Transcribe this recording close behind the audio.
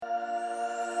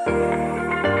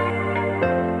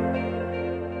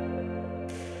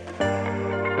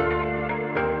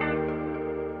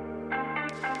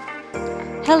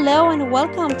Hello and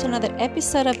welcome to another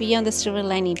episode of Beyond the Silver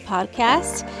Lining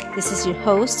podcast. This is your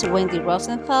host, Wendy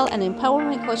Rosenthal, an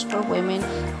empowerment coach for women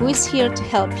who is here to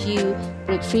help you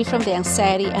break free from the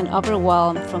anxiety and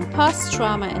overwhelm from past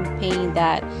trauma and pain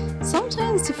that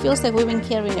sometimes it feels like we've been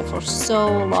carrying it for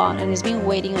so long and it's been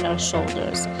weighing on our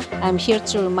shoulders. I'm here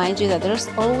to remind you that there's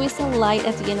always a light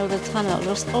at the end of the tunnel.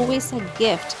 There's always a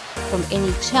gift from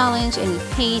any challenge, any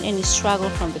pain, any struggle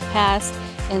from the past,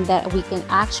 and that we can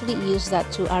actually use that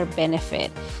to our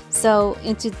benefit. So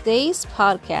in today's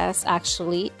podcast,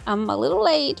 actually, I'm a little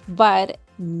late, but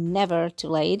never too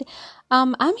late.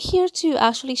 I'm here to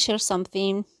actually share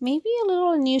something maybe a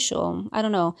little unusual. I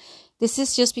don't know. This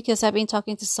is just because I've been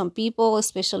talking to some people,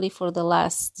 especially for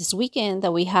this weekend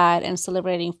that we had and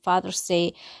celebrating Father's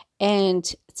Day. And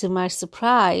to my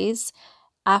surprise,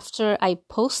 after I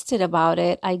posted about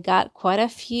it, I got quite a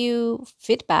few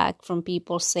feedback from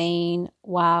people saying,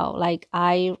 wow, like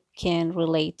I can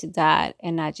relate to that.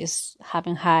 And I just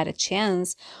haven't had a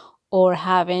chance or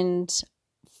haven't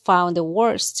found the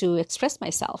words to express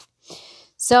myself.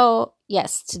 So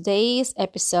yes, today's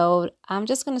episode, I'm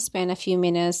just going to spend a few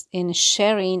minutes in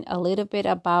sharing a little bit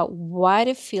about what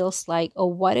it feels like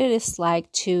or what it is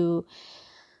like to,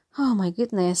 oh my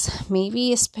goodness,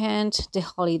 maybe spend the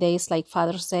holidays like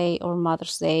Father's Day or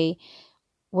Mother's Day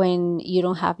when you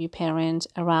don't have your parent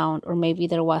around, or maybe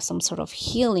there was some sort of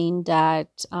healing that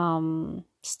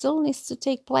still needs to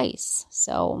take place.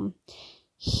 So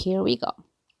here we go.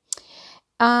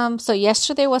 So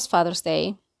yesterday was Father's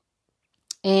Day.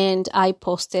 And I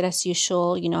posted as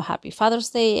usual, Happy Father's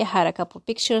Day. I had a couple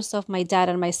pictures of my dad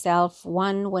and myself.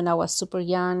 One when I was super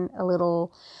young, a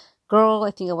little girl, I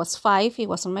think I was 5. It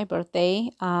was on my birthday.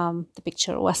 The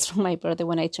picture was from my birthday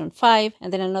when I turned 5.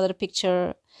 And then another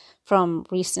picture from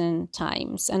recent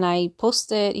times. And I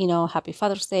posted, Happy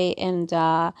Father's Day. And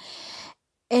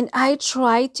I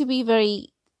tried to be very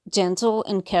gentle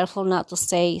and careful not to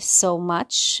say so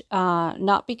much,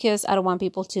 not because I don't want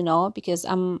people to know, because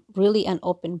I'm really an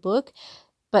open book,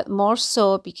 but more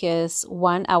so because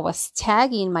one, I was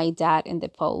tagging my dad in the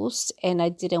post and I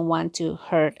didn't want to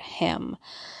hurt him.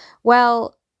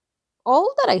 Well,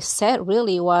 all that I said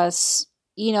really was,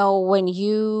 when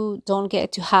you don't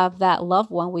get to have that loved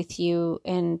one with you,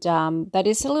 and that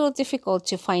is a little difficult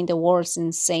to find the words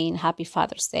in saying Happy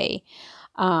Father's Day.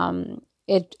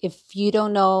 If you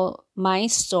don't know my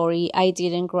story, I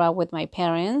didn't grow up with my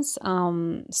parents,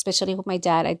 especially with my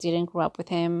dad. I didn't grow up with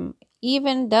him,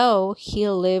 even though he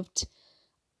lived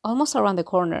almost around the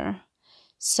corner.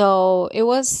 So it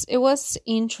was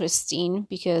interesting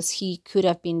because he could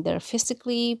have been there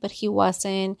physically, but he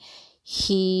wasn't.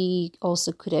 He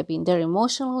also could have been there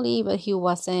emotionally, but he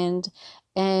wasn't.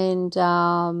 And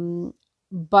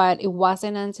but it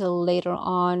wasn't until later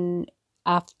on,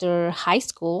 after high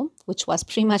school, which was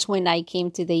pretty much when I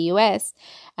came to the US,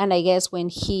 and I guess when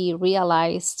he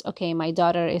realized, okay, my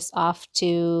daughter is off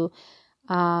to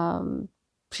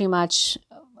pretty much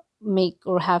make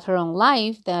or have her own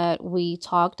life, that we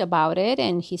talked about it,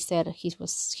 and he said he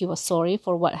was sorry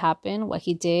for what happened, what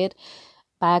he did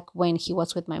back when he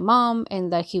was with my mom,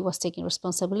 and that he was taking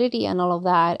responsibility and all of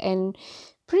that. And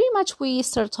pretty much we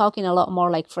started talking a lot more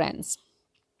like friends.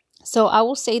 So I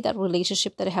will say that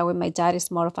relationship that I have with my dad is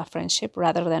more of a friendship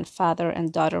rather than father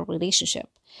and daughter relationship.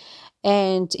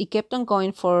 And it kept on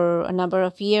going for a number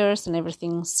of years and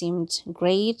everything seemed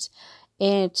great.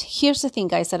 And here's the thing,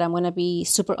 guys, that I'm going to be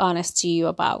super honest to you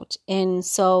about. And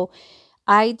so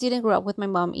I didn't grow up with my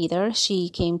mom either. She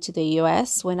came to the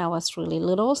US when I was really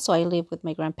little. So I lived with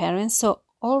my grandparents. So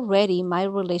already my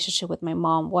relationship with my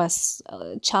mom was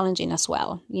challenging as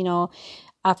well.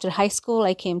 After high school,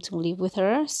 I came to live with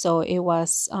her. So it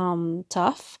was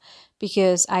tough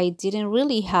because I didn't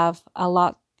really have a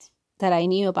lot that I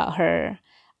knew about her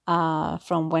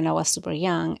from when I was super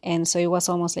young. And so it was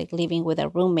almost like living with a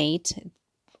roommate,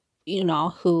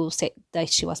 who said that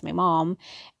she was my mom.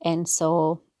 And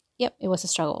so, yep, it was a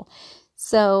struggle.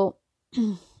 So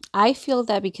I feel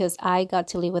that because I got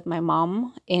to live with my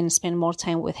mom and spend more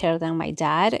time with her than my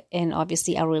dad, and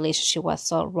obviously our relationship was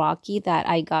so rocky that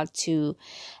I got to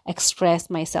express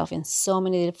myself in so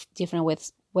many different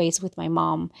ways with my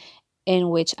mom,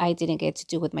 in which I didn't get to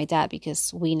do with my dad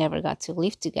because we never got to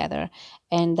live together.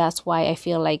 And that's why I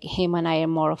feel like him and I are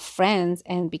more of friends.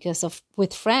 And because of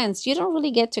with friends, you don't really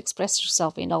get to express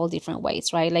yourself in all different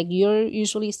ways, right? Like you're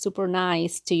usually super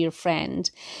nice to your friend.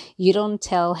 You don't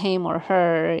tell him or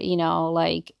her,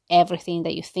 like everything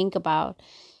that you think about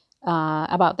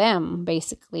them,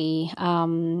 basically.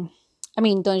 I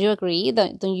mean, don't you agree?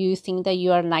 Don't you think that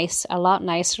you are a lot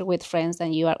nicer with friends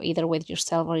than you are either with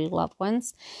yourself or your loved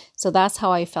ones? So that's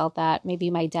how I felt that maybe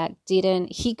my dad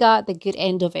didn't. He got the good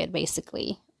end of it,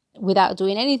 basically, without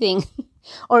doing anything.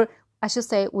 Or I should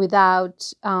say,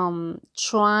 without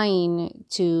trying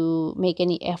to make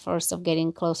any efforts of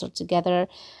getting closer together.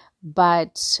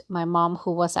 But my mom,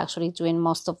 who was actually doing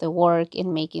most of the work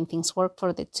in making things work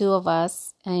for the two of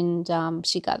us, and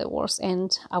she got the worst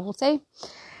end, I will say.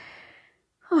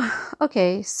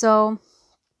 Okay, so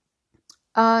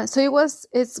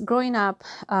it's growing up.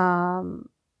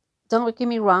 Don't get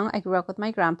me wrong, I grew up with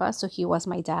my grandpa, so he was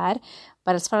my dad.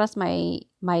 But as far as my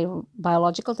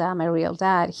biological dad, my real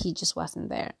dad, he just wasn't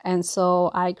there. And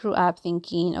so I grew up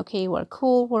thinking, okay, we're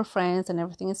cool, we're friends, and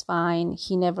everything is fine.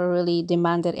 He never really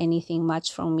demanded anything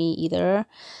much from me either.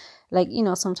 Like,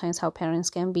 sometimes how parents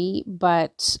can be.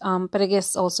 But I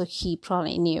guess also he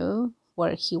probably knew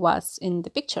where he was in the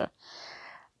picture.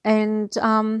 And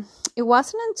it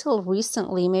wasn't until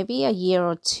recently, maybe a year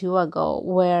or two ago,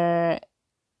 where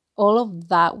all of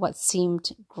that, what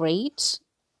seemed great,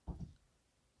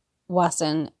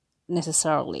 wasn't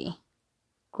necessarily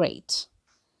great.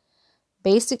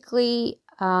 Basically,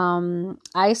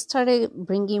 I started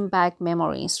bringing back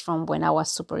memories from when I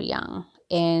was super young,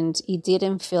 and it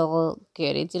didn't feel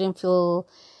good. It didn't feel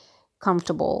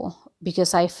comfortable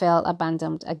because I felt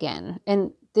abandoned again.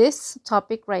 And this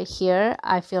topic right here,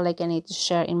 I feel like I need to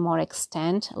share in more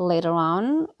extent later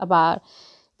on about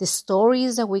the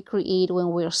stories that we create when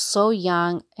we're so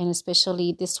young, and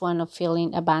especially this one of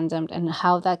feeling abandoned, and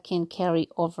how that can carry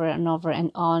over and over and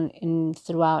on and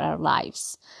throughout our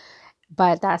lives.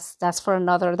 But that's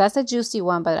a juicy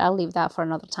one, but I'll leave that for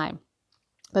another time.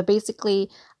 But basically,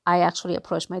 I actually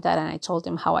approached my dad and I told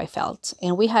him how I felt.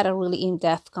 And we had a really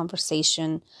in-depth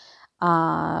conversation.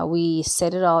 We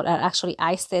said it all. Actually,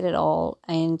 I said it all,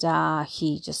 and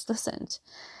he just listened.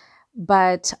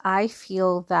 But I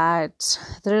feel that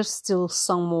there's still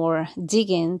some more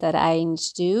digging that I need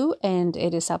to do, and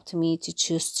it is up to me to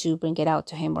choose to bring it out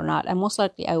to him or not. And most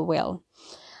likely I will.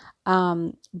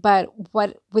 But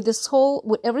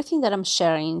with everything that I'm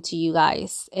sharing to you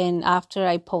guys, and after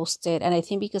I posted, and I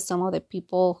think because some of the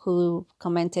people who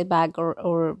commented back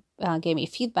or gave me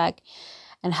feedback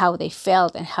and how they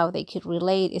felt and how they could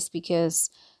relate, is because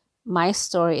my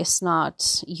story is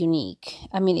not unique.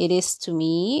 I mean, it is to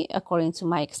me, according to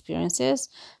my experiences,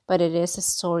 but it is a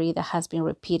story that has been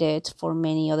repeated for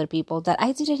many other people that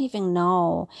I didn't even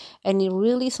know. And it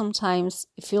really sometimes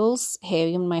feels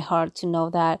heavy in my heart to know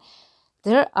that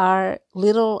there are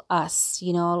little us,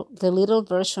 the little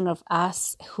version of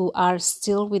us who are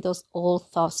still with those old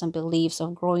thoughts and beliefs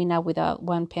of growing up without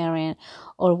one parent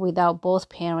or without both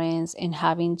parents, and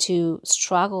having to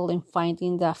struggle in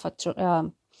finding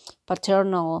the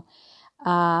paternal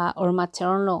or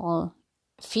maternal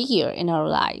figure in our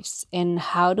lives. And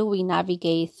how do we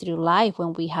navigate through life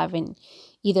when we haven't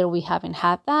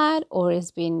had that, or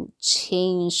it's been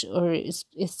changed, or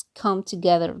it's come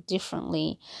together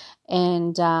differently.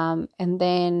 And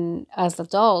then as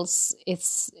adults,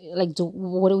 it's like,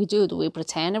 what do we do? Do we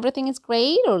pretend everything is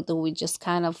great, or do we just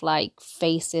kind of like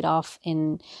face it off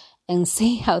and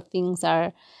see how things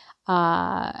are,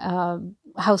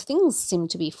 how things seem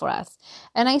to be for us?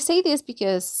 And I say this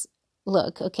because,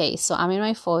 look, okay, so I'm in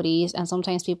my 40s, and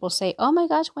sometimes people say, oh my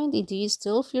gosh, Wendy, do you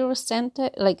still feel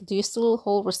resented? Like, do you still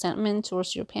hold resentment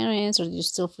towards your parents, or do you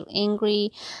still feel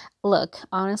angry? Look,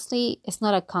 honestly, it's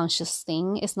not a conscious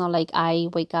thing. It's not like I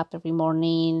wake up every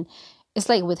morning. It's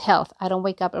like with health. I don't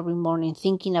wake up every morning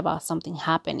thinking about something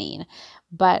happening.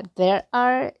 But there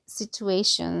are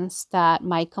situations that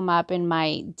might come up during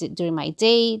my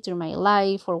day, during my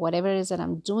life, or whatever it is that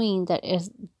I'm doing,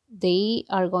 they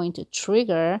are going to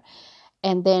trigger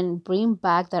and then bring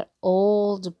back that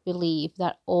old belief,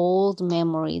 that old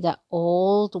memory, that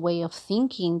old way of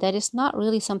thinking that is not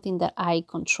really something that I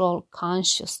control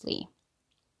consciously.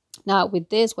 Now, with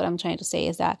this, what I'm trying to say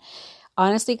is that,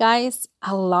 honestly, guys,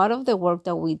 a lot of the work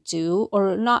that we do,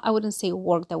 or not, I wouldn't say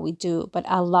work that we do, but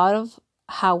a lot of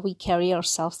how we carry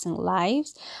ourselves in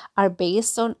lives are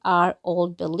based on our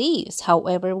old beliefs.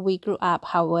 However we grew up,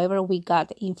 however we got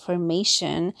the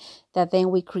information, that then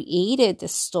we created the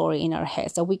story in our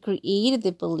heads, that we created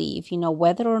the belief,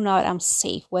 whether or not I'm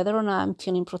safe, whether or not I'm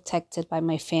feeling protected by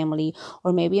my family,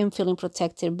 or maybe I'm feeling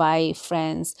protected by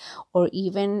friends, or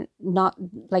even not,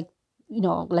 like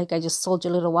I just told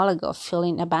you a little while ago,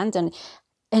 feeling abandoned.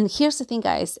 And here's the thing,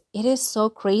 guys, it is so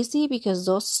crazy because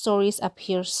those stories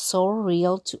appear so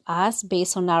real to us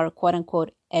based on our quote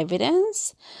unquote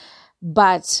evidence.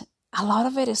 But a lot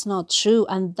of it is not true.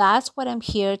 And that's what I'm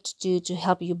here to do, to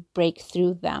help you break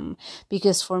through them.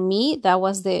 Because for me, that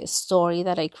was the story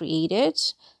that I created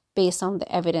based on the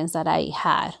evidence that I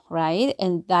had, right?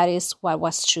 And that is what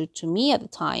was true to me at the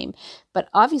time. But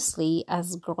obviously,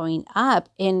 as growing up,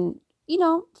 and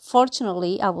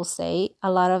fortunately, I will say, a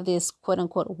lot of this quote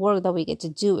unquote work that we get to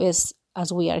do is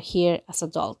as we are here as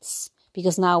adults,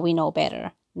 because now we know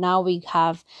better. Now we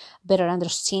have better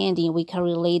understanding. We can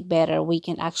relate better. We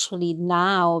can actually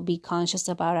now be conscious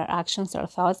about our actions, our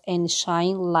thoughts, and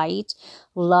shine light,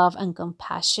 love, and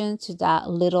compassion to that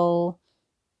little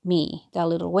me, that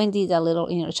little Wendy, that little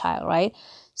inner child, right?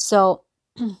 So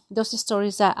those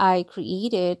stories that I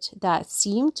created that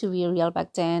seemed to be real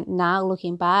back then, now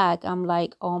looking back, I'm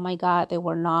like, oh my God, they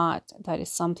were not. That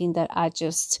is something that I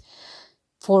just,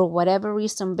 for whatever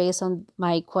reason, based on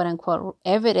my quote unquote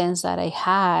evidence that I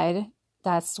had,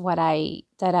 that's the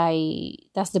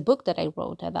book that I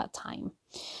wrote at that time.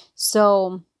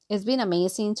 So it's been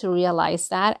amazing to realize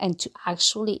that, and to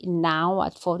actually now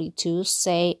at 42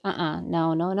 say,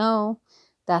 no,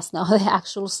 that's not the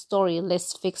actual story.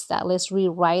 Let's fix that. Let's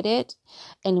rewrite it.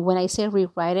 And when I say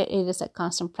rewrite it, it is a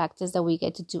constant practice that we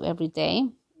get to do every day,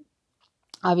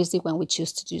 obviously when we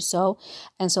choose to do so.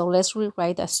 And so let's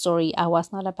rewrite that story. I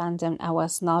was not abandoned. I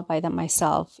was not by them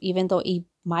myself. Even though it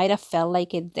might have felt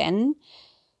like it then,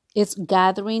 it's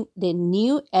gathering the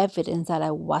new evidence that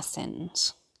I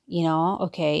wasn't.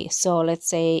 Okay, so let's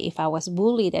say if I was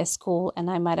bullied at school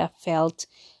and I might have felt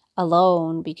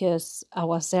alone because I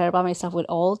was there by myself when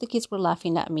all the kids were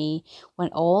laughing at me, when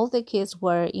all the kids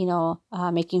were,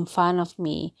 making fun of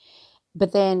me.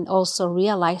 But then also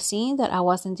realizing that I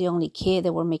wasn't the only kid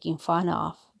they were making fun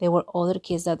of. There were other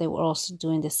kids that they were also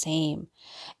doing the same.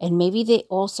 And maybe they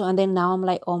also, and then now I'm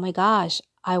like, oh my gosh,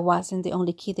 I wasn't the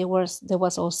only kid. There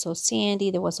was also Sandy,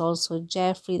 there was also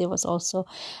Jeffrey, there was also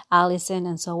Allison,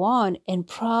 and so on. And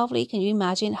probably, can you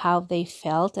imagine how they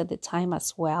felt at the time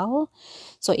as well?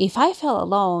 So if I felt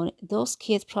alone, those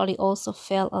kids probably also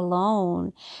felt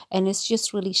alone. And it's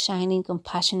just really shining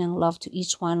compassion and love to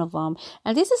each one of them.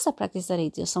 And this is a practice that I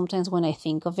do sometimes when I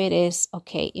think of it is,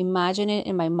 okay, imagine it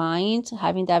in my mind,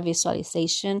 having that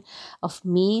visualization of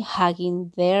me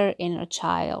hugging their inner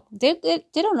child. They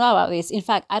don't know about this. In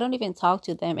fact, I don't even talk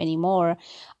to them anymore,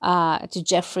 to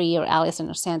Jeffrey or Allison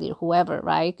or Sandy or whoever,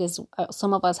 right? Because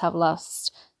some of us have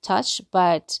lost touch,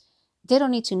 but they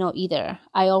don't need to know either.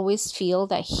 I always feel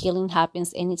that healing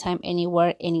happens anytime,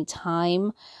 anywhere,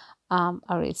 anytime. I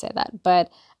already said that,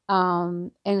 but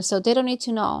and so they don't need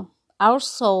to know. Our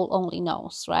soul only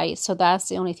knows, right? So that's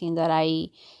the only thing that I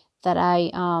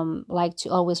like to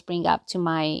always bring up to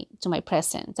my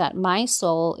present, that my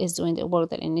soul is doing the work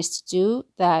that it needs to do,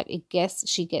 that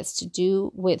she gets to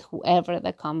do with whoever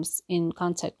that comes in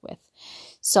contact with.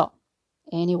 So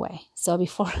anyway, so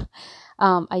before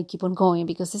I keep on going,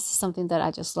 because this is something that I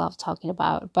just love talking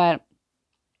about, but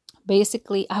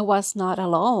basically I was not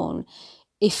alone.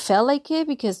 It felt like it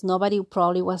because nobody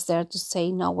probably was there to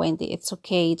say, no, Wendy, it's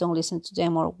okay, don't listen to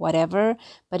them or whatever.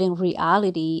 But in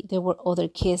reality, there were other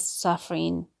kids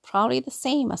suffering probably the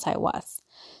same as I was.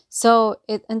 So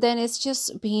and then it's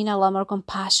just being a lot more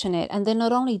compassionate. And then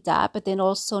not only that, but then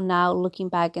also now looking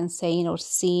back and saying or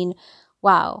seeing,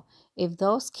 wow, if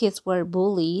those kids were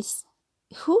bullies,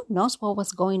 who knows what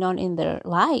was going on in their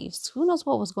lives? Who knows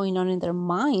what was going on in their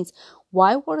minds?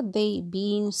 Why were they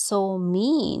being so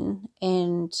mean?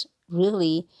 And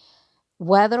really,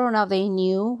 whether or not they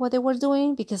knew what they were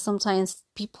doing, because sometimes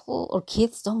people or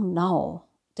kids don't know.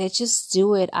 They just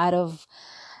do it out of,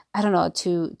 I don't know,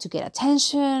 to get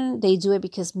attention. They do it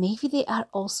because maybe they are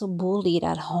also bullied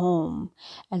at home,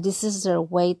 and this is their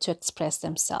way to express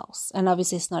themselves. And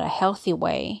obviously it's not a healthy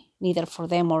way, neither for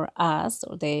them or us,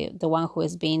 or the one who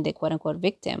is being the quote unquote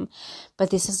victim, but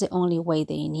this is the only way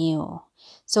they knew.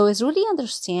 So it's really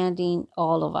understanding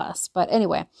all of us. But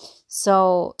anyway,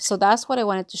 so that's what I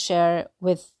wanted to share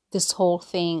with this whole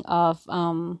thing of,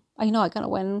 I know I kind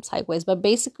of went sideways, but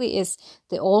basically it's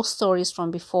the old stories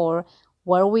from before,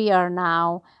 where we are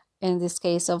now, in this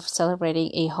case of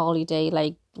celebrating a holiday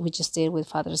like we just did with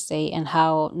Father's Day, and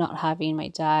how not having my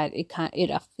dad,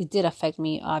 it did affect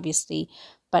me, obviously.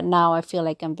 But now I feel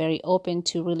like I'm very open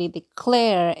to really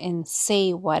declare and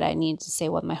say what I need to say,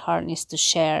 what my heart needs to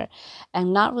share,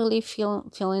 and not really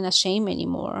feeling ashamed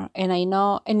anymore. And I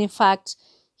know, and in fact,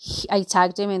 I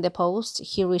tagged him in the post.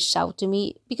 He reached out to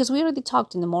me because we already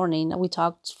talked in the morning. We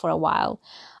talked for a while.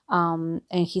 And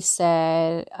he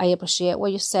said, I appreciate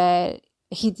what you said.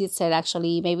 He did say,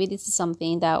 actually, maybe this is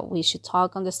something that we should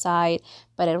talk on the side,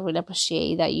 but I really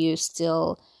appreciate that you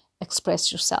still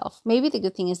express yourself. Maybe the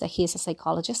good thing is that he is a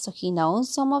psychologist, so he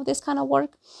knows some of this kind of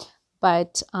work.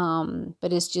 but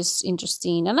it's just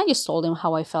interesting. And I just told him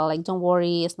how I felt. Like, don't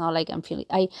worry, it's not like I'm feeling.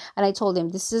 I told him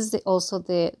this is also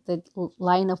the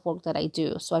line of work that I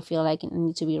do. So I feel like I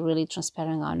need to be really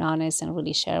transparent and honest and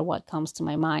really share what comes to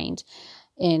my mind.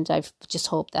 And I just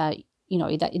hope that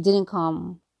that it didn't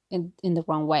come in the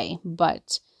wrong way,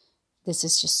 but this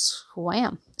is just who I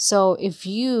am. So if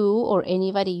you or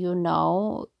anybody you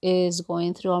know is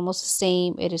going through almost the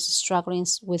same, it is struggling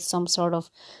with some sort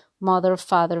of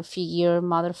mother-father figure,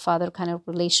 mother-father kind of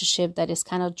relationship that is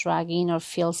kind of dragging or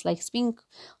feels like it's been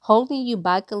holding you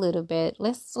back a little bit,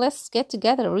 let's get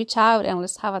together, reach out, and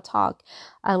let's have a talk.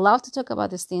 I love to talk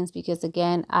about these things because,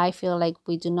 again, I feel like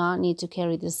we do not need to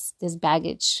carry this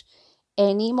baggage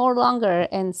any more longer.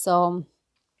 And so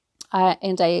I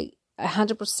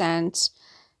 100%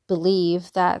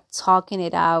 believe that talking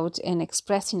it out and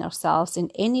expressing ourselves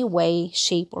in any way,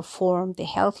 shape, or form, the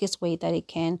healthiest way that it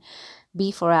can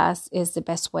be for us, is the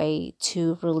best way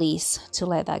to release, to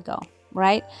let that go,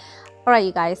 right? All right,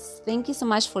 you guys, thank you so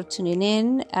much for tuning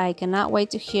in. I cannot wait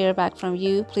to hear back from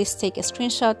you. Please take a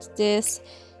screenshot of this,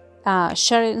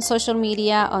 share it on social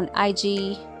media, on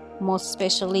IG. Most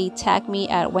especially tag me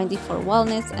at Wendy for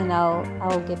Wellness, and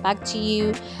I'll get back to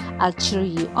you. I'll cheer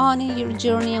you on in your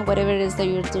journey and whatever it is that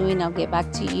you're doing. I'll get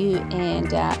back to you.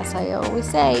 And as I always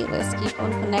say, let's keep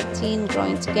on connecting,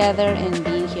 growing together, and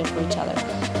being here for each other.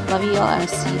 Love you all, and I'll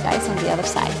see you guys on the other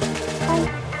side.